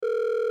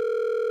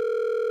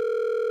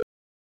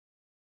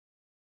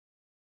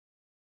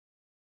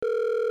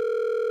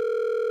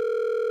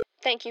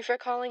Thank you for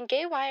calling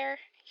Gaywire.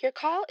 Your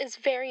call is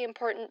very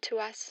important to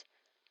us.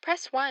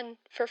 Press 1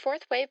 for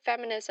fourth wave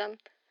feminism.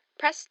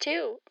 Press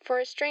 2 for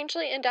a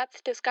strangely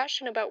in-depth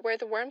discussion about where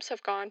the worms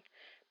have gone.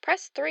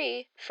 Press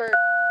 3 for...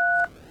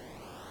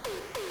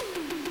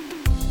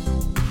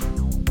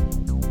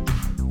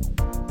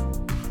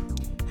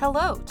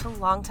 Hello to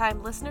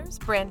longtime listeners,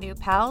 brand new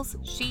pals,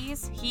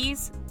 she's,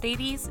 he's,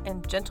 theydies,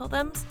 and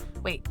gentledoms.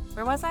 Wait,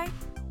 where was I?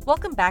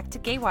 Welcome back to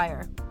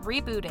Gaywire,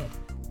 rebooted.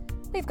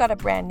 We've got a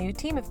brand new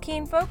team of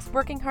keen folks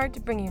working hard to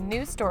bring you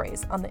new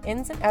stories on the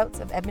ins and outs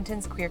of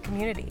Edmonton's queer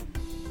community.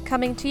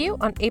 Coming to you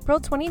on April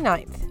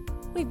 29th.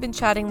 We've been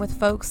chatting with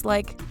folks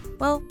like,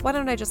 well, why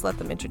don't I just let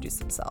them introduce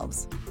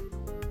themselves?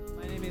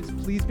 My name is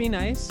Please Be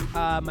Nice.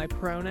 My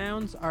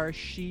pronouns are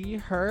she,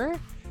 her.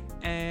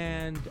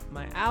 And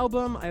my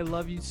album, I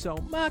Love You So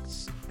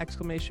Much, !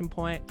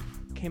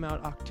 Came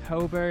out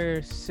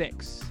October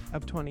 6th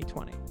of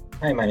 2020.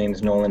 Hi, my name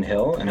is Nolan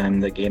Hill, and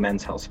I'm the Gay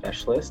Men's Health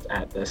Specialist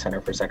at the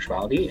Center for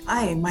Sexuality.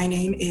 Hi, my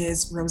name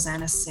is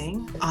Rosanna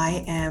Singh.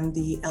 I am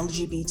the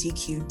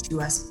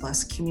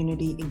LGBTQ2S+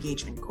 Community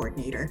Engagement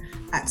Coordinator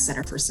at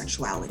Center for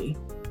Sexuality.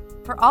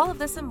 For all of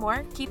this and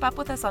more, keep up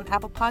with us on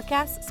Apple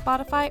Podcasts,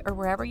 Spotify, or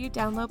wherever you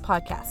download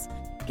podcasts.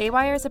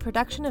 Gaywire is a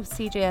production of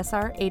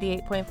CJSR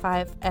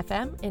 88.5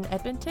 FM in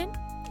Edmonton.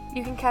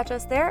 You can catch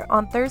us there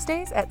on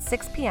Thursdays at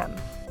 6 p.m.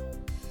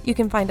 You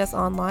can find us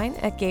online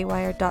at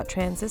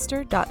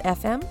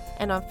gaywire.transistor.fm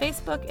and on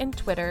Facebook and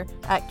Twitter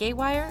at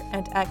Gaywire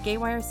and at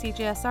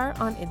GaywireCJSR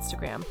on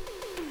Instagram.